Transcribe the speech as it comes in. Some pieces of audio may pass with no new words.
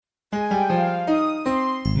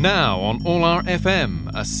Now on All Our FM,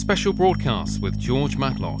 a special broadcast with George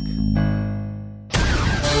Matlock.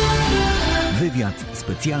 Wywiad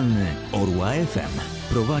specjalny Orła FM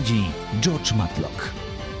prowadzi George Matlock.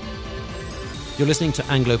 You're listening to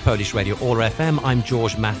Anglo-Polish Radio, All FM. I'm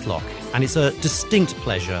George Matlock, and it's a distinct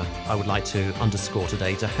pleasure, I would like to underscore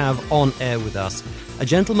today, to have on air with us a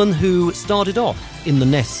gentleman who started off in the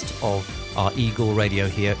nest of our Eagle Radio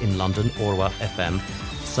here in London, Orła FM,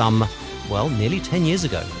 some, nearly 10 years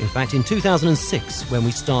ago. In fact, in 2006, when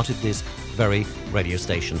we started this very radio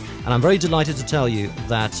station. And I'm very delighted to tell you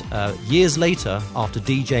that years later, after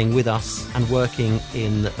DJing with us and working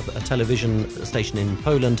in a television station in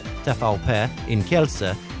Poland, TVP in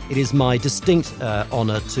Kielce, it is my distinct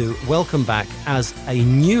honour to welcome back as a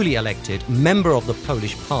newly elected member of the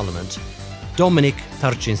Polish Parliament, Dominik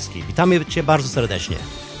Tarczyński. Witamy Cię bardzo serdecznie.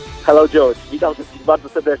 Hello, George. Witam wszystkich bardzo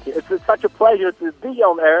serdecznie. It's such a pleasure to be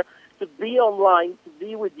on air, to be online, to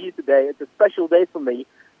be with you today. It's a special day for me.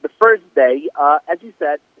 The first day, as you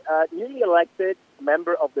said, newly elected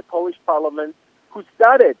member of the Polish Parliament who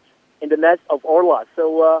started in the nest of Orła.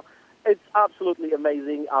 So it's absolutely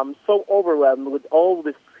amazing. I'm so overwhelmed with all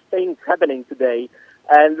these things happening today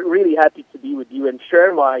and really happy to be with you and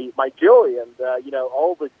share my joy and,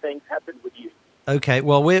 all these things happen with you. Okay,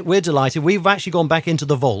 well, we're delighted. We've actually gone back into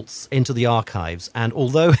the vaults, into the archives, and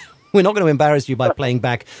although we're not going to embarrass you by playing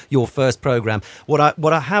back your first programme, what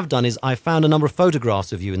I have done is I found a number of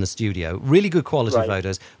photographs of you in the studio, really good quality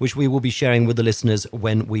photos, which we will be sharing with the listeners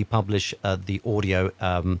when we publish the audio.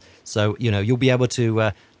 So, you'll be able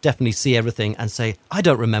to definitely see everything and say, I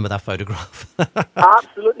don't remember that photograph.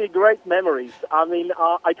 Absolutely great memories. I mean,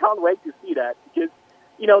 I can't wait to see that because,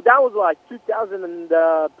 that was like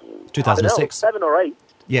 2006. 7 or 8.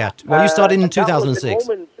 Yeah, well, you started in 2006.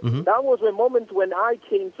 That was a moment when I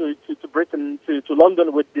came to Britain, to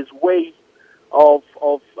London with this wave of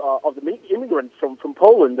the immigrants from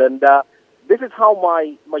Poland, and this is how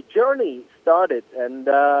my journey started, and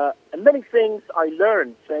many things I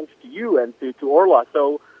learned thanks to you and to Orła.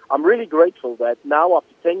 So I'm really grateful that now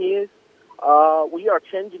after 10 years, we are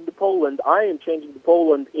changing the Poland. I am changing the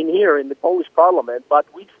Poland in the Polish Parliament, but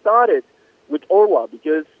we started with Orła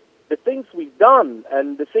because the things we've done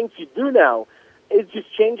and the things you do now is just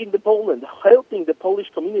changing the Poland, helping the Polish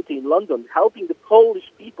community in London, helping the Polish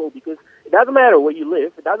people, because it doesn't matter where you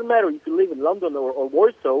live. It doesn't matter if you live in London or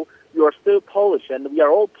Warsaw, you are still Polish, and we are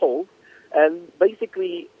all Poles. And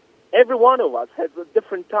basically, every one of us has a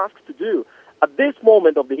different task to do. At this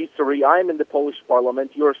moment of the history, I'm in the Polish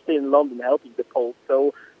Parliament. You're still in London helping the Poles.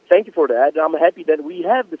 So thank you for that. I'm happy that we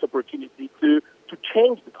have this opportunity to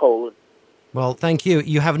change the Poland. Well, thank you.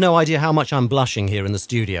 You have no idea how much I'm blushing here in the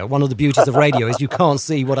studio. One of the beauties of radio is you can't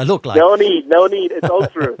see what I look like. No need. It's all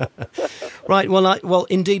true. Right. Well,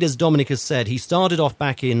 indeed, as Dominik has said, he started off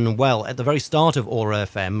back at the very start of All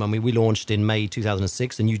FM. I mean, we launched in May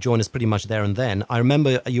 2006, and you joined us pretty much there and then. I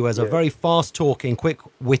remember you as a very fast-talking,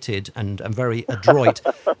 quick-witted, and very adroit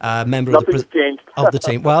member of the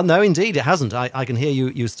team. Well, no, indeed, it hasn't. I can hear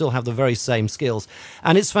you still have the very same skills.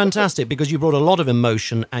 And it's fantastic because you brought a lot of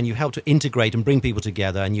emotion and you helped to integrate and bring people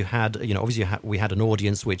together, and you had, obviously we had an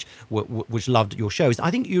audience which loved your shows. I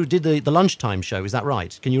think you did the lunchtime show. Is that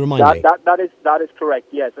right? Can you remind me? That is correct.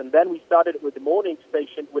 Yes, and then we started with the morning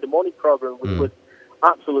station, with the morning program, which was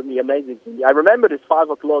absolutely amazing to me. I remember this 5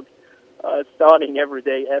 o'clock starting every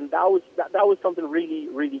day, and that was something really,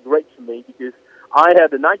 really great for me because I had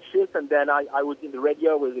the night shift, and then I was in the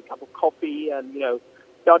radio with a cup of coffee, and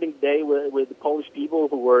starting the day with the Polish people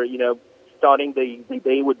who were starting the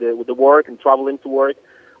day with the work and traveling to work.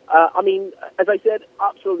 I mean, as I said,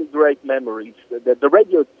 absolutely great memories. The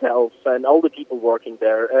radio itself and all the people working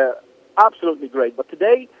there, absolutely great. But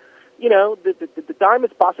today, the time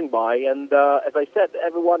is passing by, and as I said,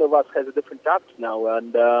 every one of us has a different task now.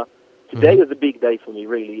 And today is a big day for me,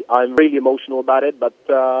 really. I'm really emotional about it, but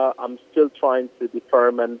I'm still trying to be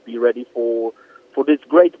firm and be ready for this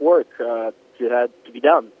great work to be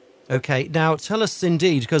done. Okay, now tell us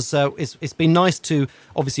indeed, because it's been nice to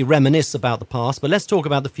obviously reminisce about the past, but let's talk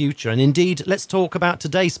about the future. And indeed, let's talk about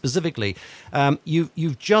today specifically.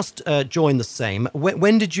 You've just joined the Sejm.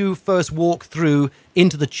 When did you first walk through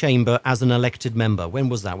into the chamber as an elected member? When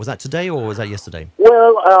was that? Was that today or was that yesterday?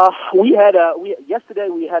 Well, yesterday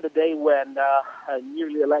we had a day when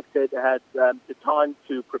newly elected had the time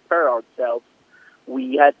to prepare ourselves.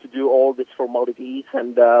 We had to do all these formalities,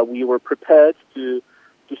 and we were prepared to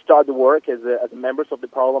start the work as members of the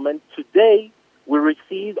parliament. Today, we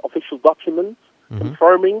received official documents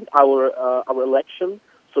confirming our election.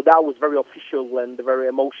 So that was very official and very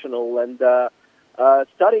emotional. And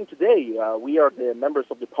starting today, we are the members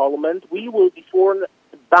of the parliament. We will be sworn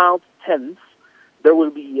about 10th, there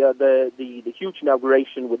will be the huge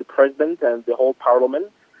inauguration with the president and the whole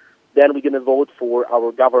parliament. Then we're going to vote for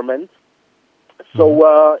our government.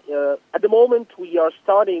 So at the moment, we are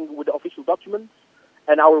starting with the official documents,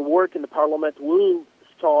 and our work in the parliament will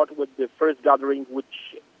start with the first gathering,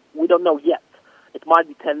 which we don't know yet. It might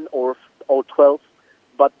be 10 or 12,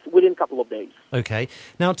 but within a couple of days. Okay.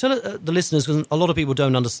 Now, tell the listeners, because a lot of people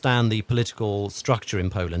don't understand the political structure in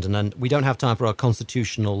Poland, and then we don't have time for our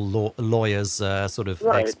constitutional lawyers'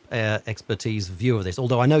 expertise view of this,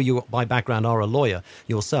 although I know you, by background, are a lawyer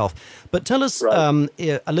yourself. But tell us a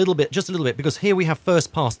little bit, because here we have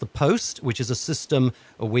first past the post, which is a system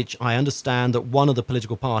which I understand that one of the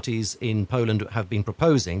political parties in Poland have been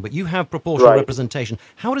proposing, but you have proportional representation.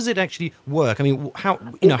 How does it actually work? I mean, how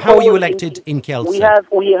are you elected in Kielce?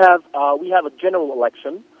 We have a general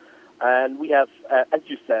election, and we have, as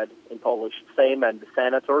you said, in Polish Sejm and the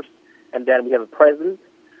senators, and then we have a president.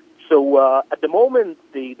 So at the moment,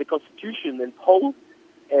 the constitution in Poland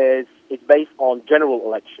is based on general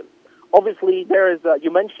election. Obviously, there is.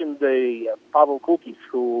 You mentioned the Paweł Kukiz,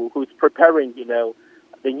 who is preparing,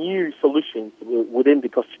 the new solutions within the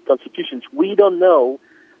constitutions. We don't know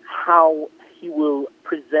how he will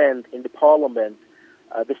present in the parliament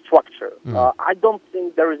the structure. I don't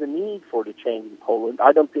think there is a need for the change in Poland.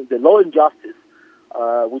 I don't think the Law and Justice,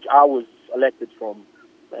 which I was elected from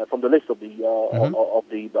the list of the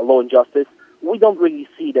Law and Justice, we don't really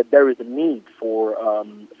see that there is a need for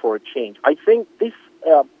a change. I think this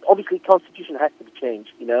obviously constitution has to be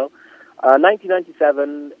changed.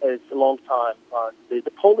 1997 is a long time.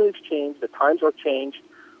 The Polish changed. The times are changed.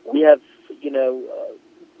 We have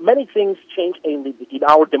many things changed in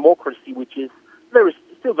our democracy, which is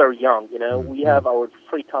still very young. We have our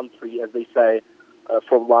free country, as they say,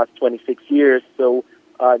 for the last 26 years. So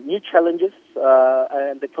new challenges,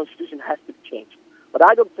 and the constitution has to be changed. But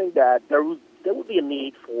I don't think that there would be a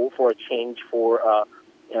need for a change for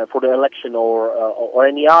the election or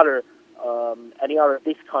any other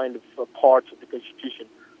this kind of parts of the constitution.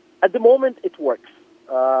 At the moment, it works.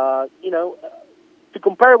 To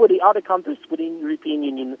compare with the other countries within the European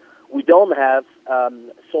Union, we don't have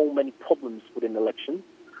so many problems within elections,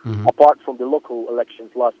 apart from the local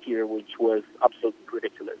elections last year, which was absolutely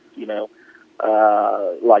ridiculous.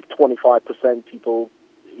 Like 25% people,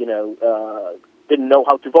 didn't know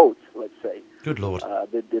how to vote, let's say. Good Lord.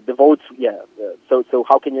 The votes, So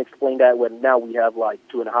how can you explain that when now we have like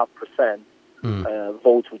 2.5%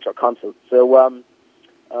 votes which are cancelled? So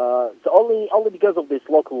only because of this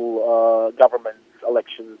local government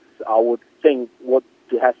elections, I would think what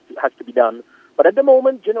has to be done. But at the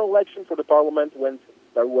moment, general election for the parliament went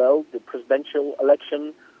very well. The presidential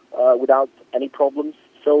election without any problems.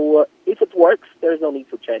 So if it works, there is no need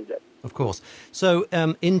to change it. Of course. So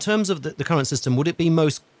in terms of the current system, would it be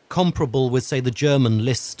most comparable with, say, the German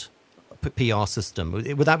list PR system?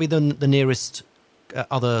 Would that be the nearest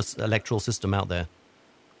other electoral system out there?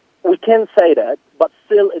 We can say that, but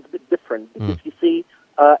still it's a bit different. Because you see,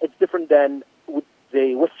 it's different than with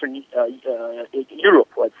the Western Europe,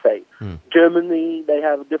 let's say. Germany, they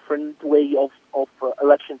have a different way of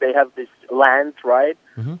election. They have this land, right,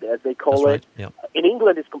 as they call it. Yeah. In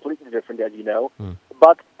England, it's completely different, as you know.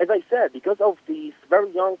 But as I said, because of this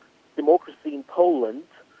very young democracy in Poland,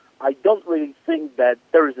 I don't really think that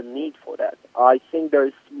there is a need for that. I think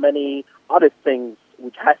there's many other things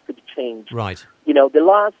which has to be changed. Right. The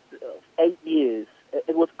last 8 years,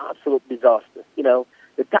 it was absolute disaster.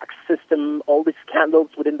 The tax system, all the scandals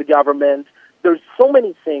within the government. There's so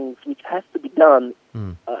many things which has to be done,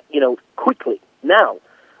 quickly now.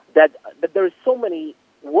 That there is so many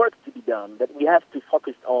work to be done that we have to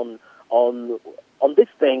focus on these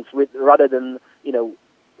things rather than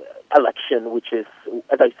election, which is,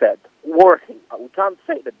 as I said, working. We can't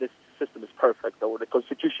say that this system is perfect or the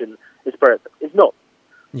constitution is perfect. It's not.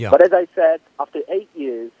 Yeah. But as I said, after 8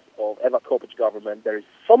 years of Eva Kopacz government, there is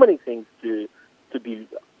so many things to be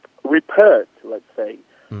repaired, let's say.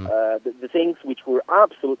 The things which were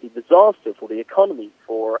absolutely disaster for the economy,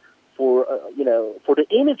 for the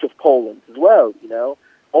image of Poland as well.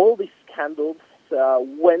 All these scandals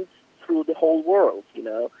went through the whole world.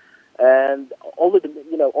 And all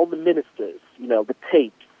the ministers, the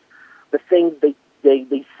tapes, the things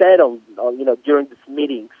they said on during these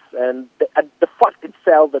meetings, and the fact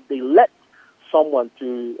itself that they let someone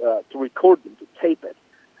to record them, to tape it,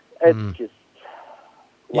 it's just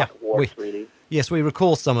worse, really. Yes, we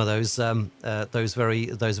recall some of those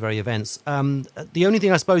very events. The only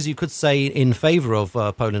thing I suppose you could say in favour of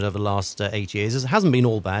Poland over the last 8 years is it hasn't been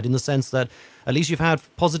all bad, in the sense that at least you've had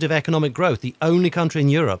positive economic growth. The only country in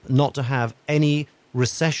Europe not to have any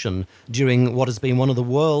recession during what has been one of the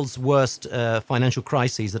world's worst financial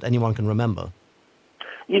crises that anyone can remember.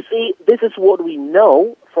 You see, this is what we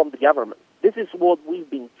know from the government. This is what we've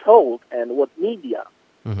been told and what media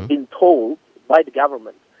been told by the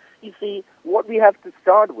government. You see, what we have to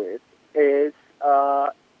start with is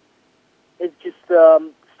just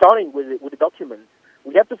starting with the documents.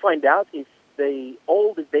 We have to find out if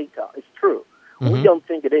all the data is true. We don't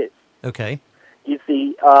think it is. Okay. You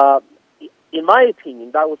see, in my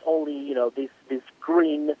opinion, that was only this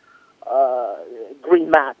green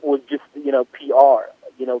map was just PR.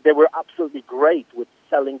 They were absolutely great with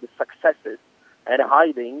selling the successes and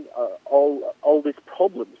hiding all these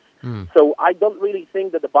problems. So I don't really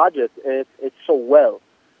think that the budget is so well.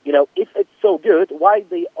 If it's so good, why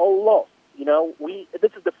they all lost?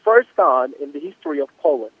 This is the first time in the history of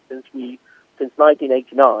Poland since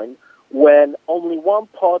 1989 when only one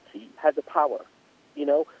party has the power.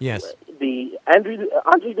 Yes. The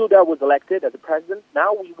Andrzej Duda was elected as the president.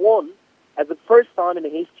 Now we won as the first time in the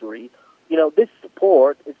history. This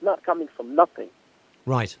support is not coming from nothing.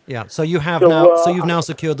 Right. Yeah. So you have you've now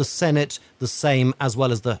secured the Senate, the Sejm, as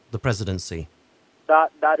well as the presidency.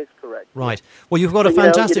 That is correct. Right. Well, you've got a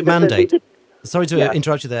fantastic mandate. Sorry to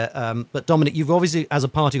interrupt you there, but Dominik, you've obviously, as a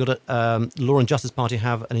party, got Law and Justice Party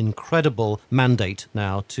have an incredible mandate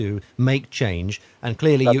now to make change. And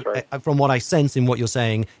clearly, from what I sense in what you're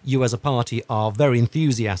saying, you as a party are very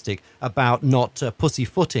enthusiastic about not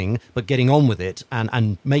pussyfooting, but getting on with it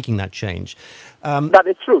and making that change. That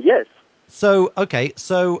is true, yes. So,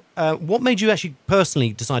 what made you actually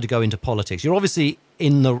personally decide to go into politics? You're obviously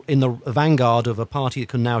in the vanguard of a party that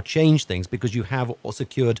can now change things because you have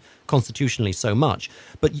secured constitutionally so much.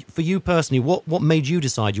 But for you personally, what made you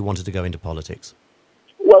decide you wanted to go into politics?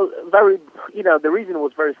 Well, the reason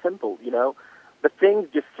was very simple. The things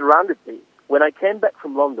just surrounded me. When I came back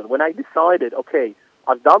from London, when I decided, okay,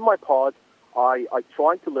 I've done my part. I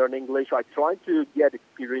tried to learn English. I tried to get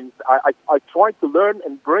experience. I tried to learn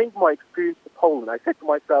and bring my experience to Poland. I said to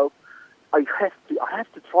myself, I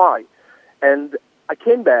have to try. And I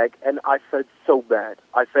came back and I felt so bad.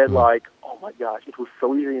 I felt like, oh my gosh, it was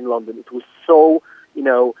so easy in London. It was so,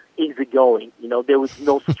 easygoing. There was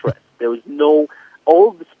no stress. There was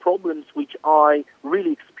all these problems which I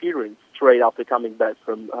really experienced straight after coming back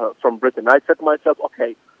from Britain. I said to myself,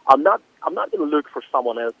 okay, I'm not going to look for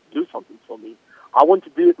someone else to do something for me. I want to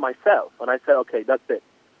do it myself. And I said, okay, that's it.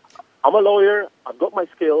 I'm a lawyer. I've got my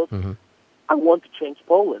skills. I want to change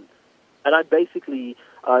Poland. And I basically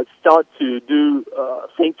start to do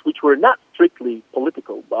things which were not strictly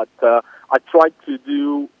political, but I tried to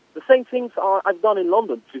do the same things I've done in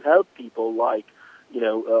London to help people like,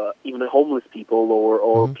 even homeless people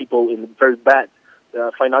or people in very bad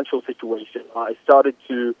financial situation. I started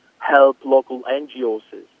to help local NGOs.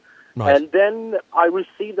 Right. And then I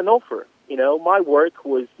received an offer. My work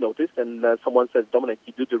was noticed, and someone said, Dominik,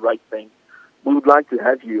 you do the right thing. We would like to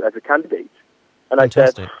have you as a candidate. And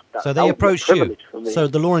Fantastic. I said, so they approached you. For So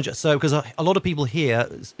the law and because a lot of people here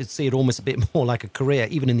see it almost a bit more like a career,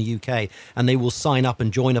 even in the UK, and they will sign up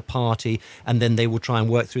and join a party, and then they will try and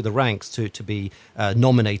work through the ranks to be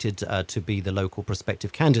nominated to be the local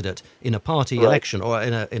prospective candidate in a party election or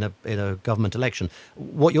in a government election.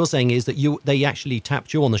 What you're saying is that they actually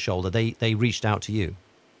tapped you on the shoulder. They reached out to you.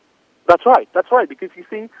 That's right. Because you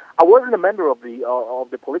see, I wasn't a member of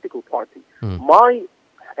the political party. My,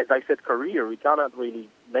 as I said, career, we cannot really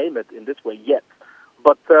name it in this way yet.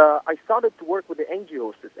 But I started to work with the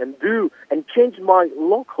NGOs and change my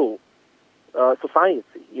local society.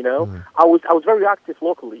 I was very active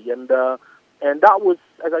locally, and that was,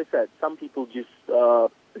 as I said, some people just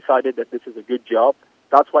decided that this is a good job.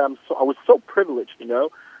 That's why I was so privileged.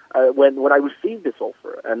 When I received this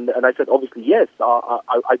offer, and I said, obviously, yes,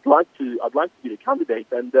 I'd like to be the candidate,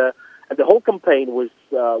 and the whole campaign was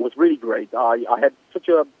really great. I had such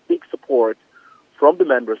a big support from the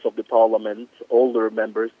members of the parliament, older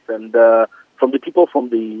members, and from the people from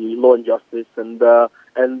the Law and Justice, and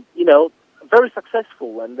very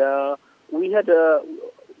successful. And we had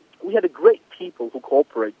a great people who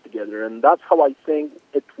cooperate together, and that's how I think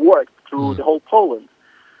it worked through the whole Poland.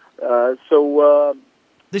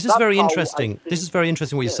 This is very interesting. This is very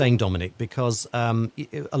interesting what you're saying, Dominik, because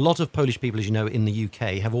a lot of Polish people, as you know, in the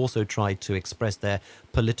UK have also tried to express their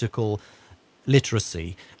political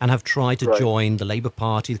literacy and have tried to join the Labour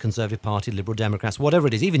Party, the Conservative Party, the Liberal Democrats, whatever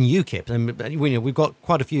it is, even UKIP. And we've got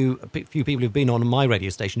quite a few people who've been on my radio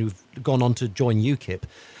station who've gone on to join UKIP.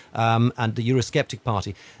 and the Eurosceptic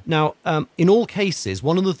Party. Now, in all cases,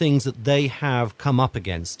 one of the things that they have come up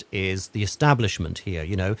against is the establishment here,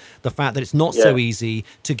 the fact that it's not so easy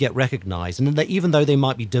to get recognised. And that even though they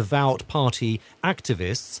might be devout party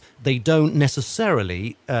activists, they don't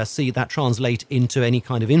necessarily see that translate into any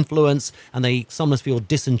kind of influence, and they sometimes feel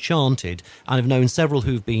disenchanted. And I've known several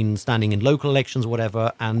who've been standing in local elections or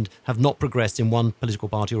whatever and have not progressed in one political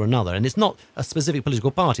party or another. And it's not a specific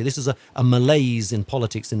political party. This is a malaise in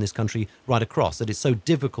politics in this country right across, that it's so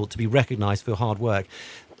difficult to be recognised for hard work.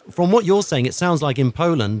 From what you're saying, it sounds like in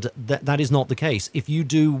Poland that is not the case. If you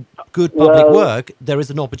do good public work, there is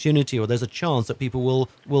an opportunity or there's a chance that people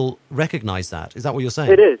will recognise that. Is that what you're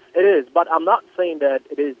saying? It is. But I'm not saying that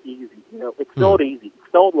it is easy. It's not easy.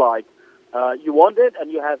 It's not like you want it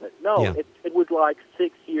and you have it. No, it was like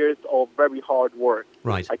 6 years of very hard work.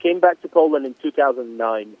 Right. I came back to Poland in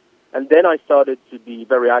 2009, and then I started to be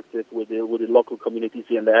very active with the local communities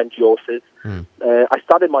and the NGOs. I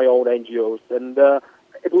started my own NGOs,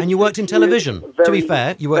 and you worked in television. To be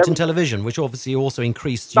fair, you worked in television, which obviously also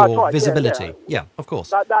increed your visibility. Yeah, of course.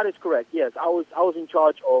 That is correct. Yes, I was in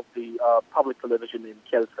charge of the public television in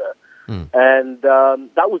Kielce. And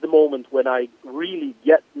that was the moment when I really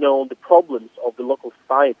get known the problems of the local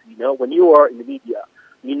society. When you are in the media,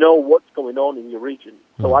 you know what's going on in your region.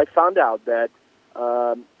 So I found out that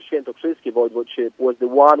Świętokrzyskie Voivodeship was the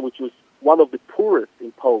one which was one of the poorest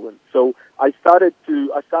in Poland. So I started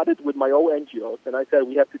with my own NGOs, and I said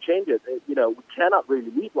we have to change it. We cannot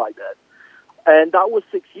really live like that. And that was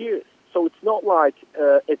 6 years. So it's not like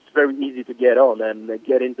it's very easy to get on and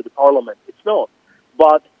get into the parliament. It's not.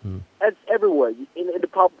 But as everywhere in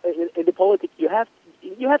the politics, you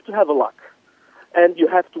have to have a luck, and you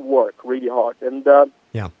have to work really hard. And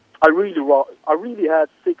I really had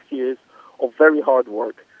 6 years of very hard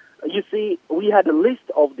work. You see, we had a list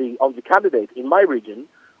of the candidates in my region.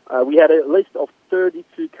 We had a list of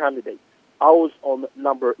 32 candidates. I was on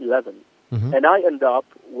number 11, and I ended up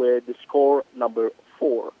with the score number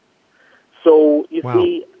 4. So you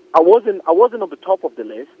see, I wasn't on the top of the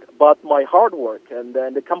list, but my hard work and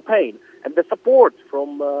the campaign and the support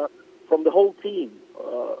from the whole team,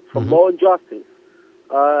 from Law and Justice,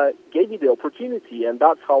 gave me the opportunity, and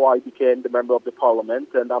that's how I became the member of the parliament,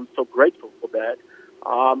 and I'm so grateful for that.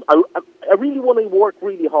 I really want to work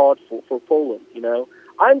really hard for Poland.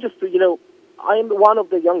 I'm just I am one of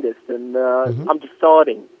the youngest, and I'm just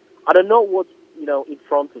starting. I don't know what's in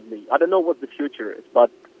front of me. I don't know what the future is, but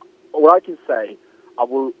what I can say, I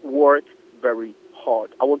will work very hard.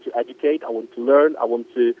 I want to educate. I want to learn. I want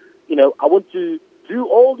to do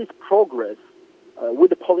all this progress with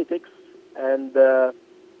the politics and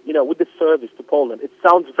with the service to Poland. It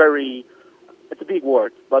sounds it's a big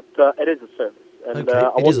word, but it is a service. And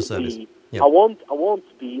it is a service. I want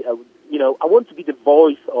to be I want to be the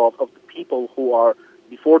voice of the people who are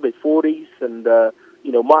before their 40s, and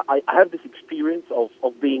I have this experience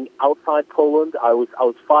of being outside Poland. I was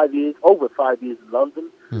over 5 years in London.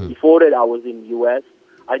 Before that, I was in the US.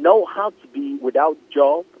 I know how to be without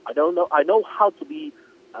job. I know how to be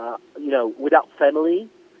without family.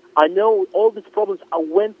 I know all these problems. I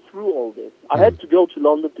went through all this. I had to go to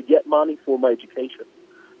London to get money for my education.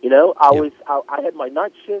 I had my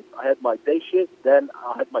night shift, I had my day shift, then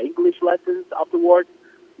I had my English lessons afterwards.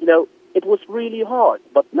 It was really hard.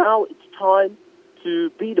 But now it's time to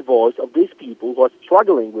be the voice of these people who are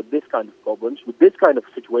struggling with this kind of problems, with this kind of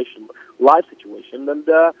situation, life situation, and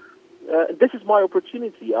this is my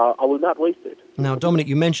opportunity. I will not waste it. Now, Dominik,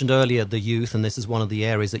 you mentioned earlier the youth, and this is one of the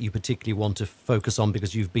areas that you particularly want to focus on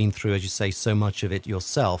because you've been through, as you say, so much of it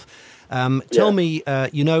yourself. Tell me,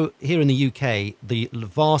 here in the UK, the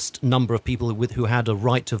vast number of people who had a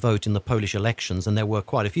right to vote in the Polish elections, and there were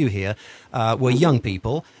quite a few here, were young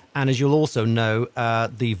people. And as you'll also know,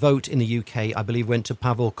 the vote in the UK, I believe, went to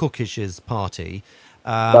Paweł Kukish's party.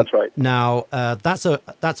 That's right. Now, that's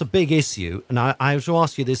a big issue, and I have to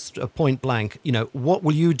ask you this point blank. What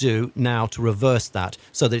will you do now to reverse that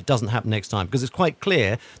so that it doesn't happen next time? Because it's quite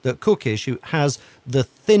clear that Kukish, who has the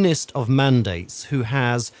thinnest of mandates, who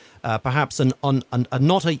has perhaps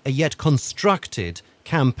not a yet constructed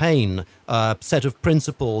campaign set of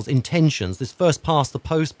principles, intentions, this first past the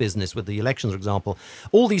post business with the elections, for example,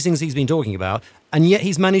 all these things he's been talking about, and yet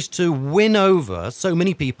he's managed to win over so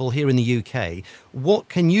many people here in the UK. What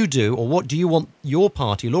can you do, or what do you want your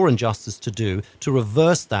party, Law and Justice, to do to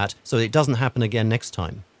reverse that so that it doesn't happen again next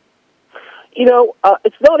time?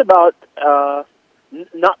 It's not about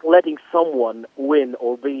not letting someone win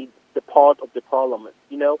or be the part of the parliament.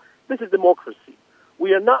 This is democracy.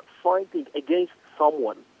 We are not fighting against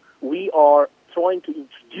someone. We are trying to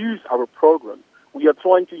introduce our program. We are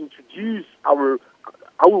trying to introduce our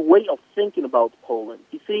way of thinking about Poland.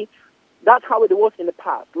 You see, that's how it was in the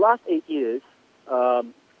past. Last 8 years,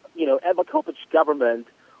 Anglo-Polish government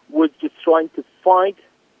was just trying to fight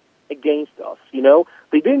against us.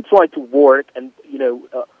 They didn't try to work and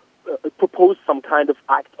propose some kind of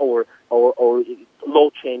act or law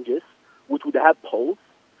changes which would help Poles.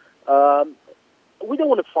 We don't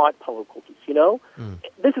want to fight power cultures.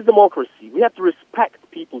 This is democracy. We have to respect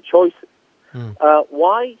people's choices.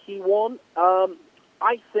 Why he won?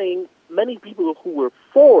 I think many people who were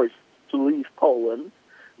forced to leave Poland,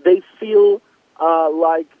 they feel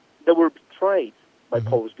like they were betrayed by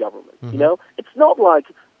Polish government. It's not like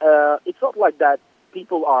that.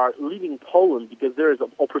 People are leaving Poland because there is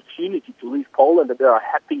an opportunity to leave Poland and they are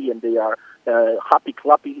happy and they are happy,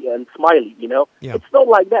 clappy, and smiley. It's not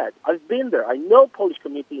like that. I've been there. I know Polish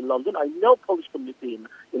community in London. I know Polish community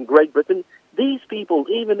in Great Britain. These people,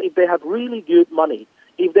 even if they have really good money,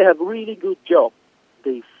 if they have really good job,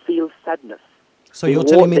 they feel sadness. So you're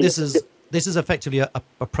telling me this is effectively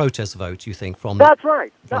a protest vote, you think, from that's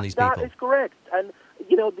right. From these people? That is correct. And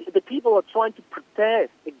the people are trying to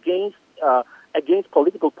protest against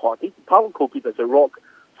political parties. Paweł Kukiz as a rock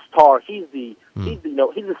star, he's the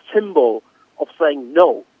symbol of saying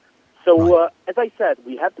no. So as I said,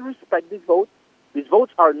 we have to respect these votes. These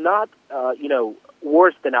votes are not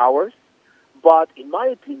worse than ours, but in my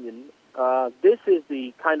opinion, this is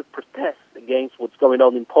the kind of protest against what's going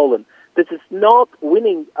on in Poland. This is not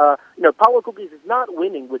winning. Paweł Kukiz is not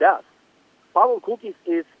winning with us. Paweł Kukiz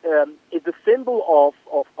is the symbol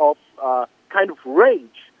of kind of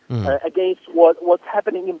rage against what's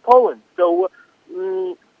happening in Poland. So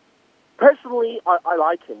personally, I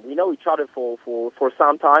like him. We know each other for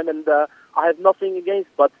some time, and I have nothing against.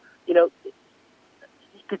 But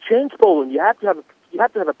to change Poland, you have to have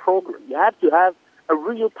a program. You have to have a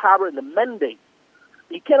real power and a mandate.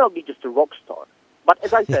 You cannot be just a rock star. But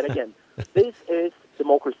as I said again, this is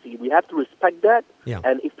democracy. We have to respect that. Yeah.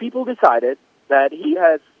 And if people decided that he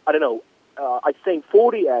has, I think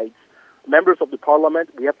 48 members of the parliament,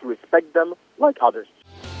 we have to respect them like others.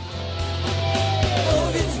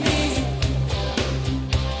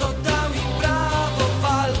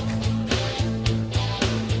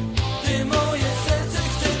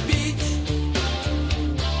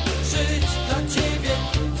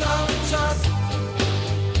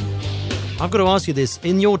 I've got to ask you this.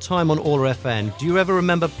 In your time on All FM, do you ever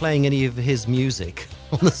remember playing any of his music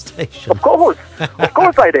on the station? Of course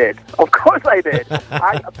I did.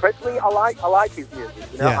 Personally, I like his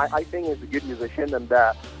music. I think he's a good musician, and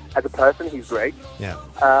as a person, he's great. Yeah.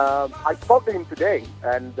 I spoke to him today,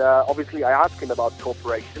 and obviously, I asked him about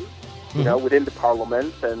cooperation, within the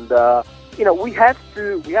parliament, and we have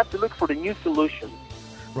to look for the new solutions.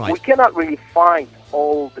 Right. We cannot really fight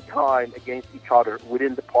all the time against each other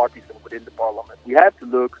within the parties and within the parliament. We have to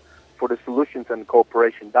look for the solutions and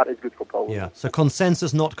cooperation. That is good for Poland. Yeah, so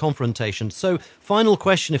consensus, not confrontation. So final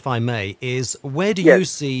question, if I may, is where do you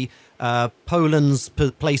see Poland's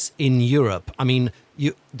place in Europe? I mean,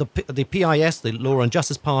 the PIS, the Law and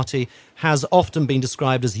Justice Party, has often been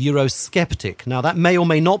described as Eurosceptic. Now, that may or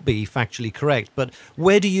may not be factually correct, but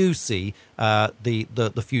where do you see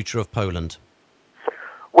the future of Poland?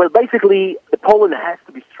 Well, basically, Poland has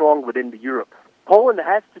to be strong within the Europe. Poland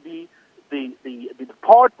has to be the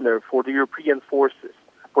partner for the European forces,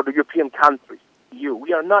 for the European countries.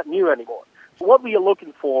 We are not new anymore. So what we are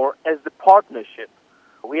looking for is the partnership.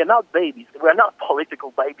 We are not babies. We are not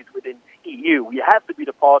political babies within EU. We have to be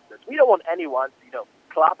the partners. We don't want anyone to,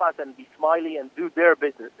 clap us and be smiley and do their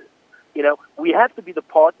businesses. We have to be the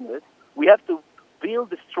partners. We have to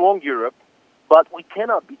build a strong Europe, but we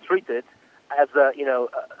cannot be treated as a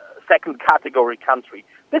second category country.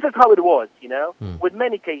 This is how it was, with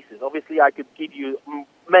many cases. Obviously, I could give you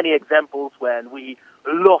many examples when we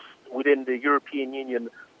lost within the European Union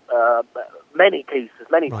many cases,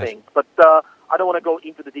 many things. But I don't want to go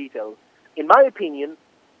into the details. In my opinion,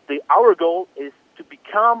 our goal is to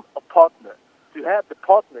become a partner, to have the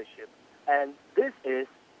partnership, and this is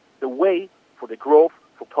the way for the growth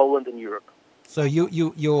for Poland and Europe. So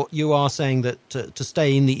you are saying that to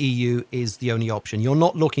stay in the EU is the only option. You're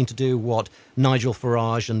not looking to do what Nigel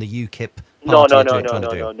Farage and the UKIP party are trying to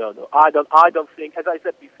do. No. I don't think. As I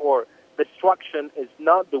said before, destruction is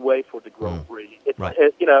not the way for the growth. Really, it's, right.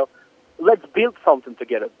 Let's build something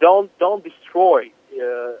together. Don't destroy.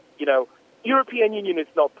 European Union is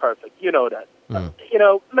not perfect. You know that.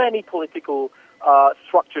 Many political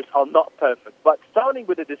structures are not perfect. But starting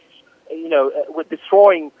with with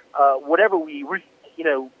destroying whatever we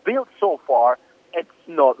built so far, it's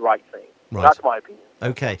not right thing. Right. That's my opinion.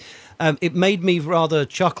 Okay. It made me rather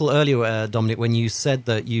chuckle earlier, Dominik, when you said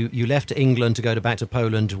that you left England to go back to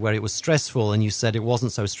Poland where it was stressful, and you said it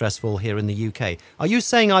wasn't so stressful here in the UK. Are you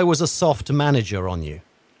saying I was a soft manager on you?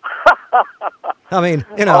 I mean,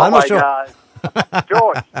 I'm not sure.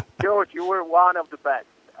 God. George, you were one of the best.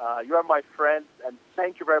 You are my friend, and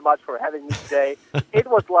thank you very much for having me today. It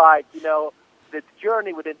was like, the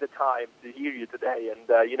journey within the time to hear you today, and,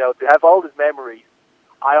 to have all these memories.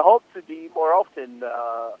 I hope to be more often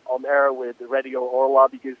on air with Radio Orla,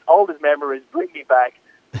 because all these memories bring me back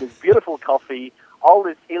to this beautiful coffee, all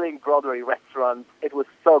these Ealing Broadway restaurants. It was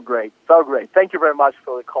so great, so great. Thank you very much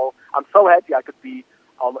for the call. I'm so happy I could be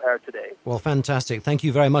on air today. Well, fantastic. Thank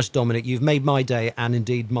you very much, Dominik. You've made my day and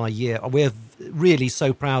indeed my year. We're really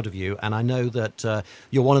so proud of you, and I know that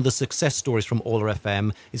you're one of the success stories from Orla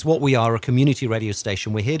FM. It's what we are, a community radio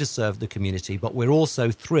station. We're here to serve the community, but we're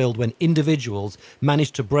also thrilled when individuals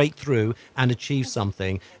manage to break through and achieve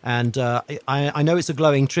something. And I know it's a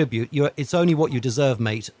glowing tribute. It's only what you deserve,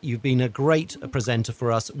 mate. You've been a great presenter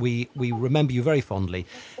for us. We remember you very fondly,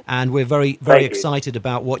 and we're very, very excited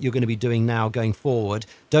about what you're going to be doing now going forward.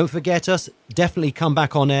 Don't forget us. Definitely come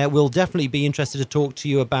back on air. We'll definitely be interested to talk to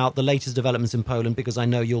you about the latest developments in Poland, because I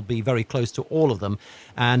know you'll be very close to all of them.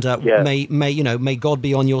 And may God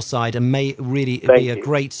be on your side, and may really be a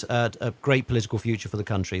great political future for the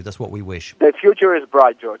country. That's what we wish. The future is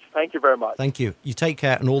bright, George. Thank you very much. Thank you. You take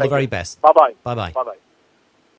care, and all the very best. Bye-bye. Bye-bye. Bye-bye.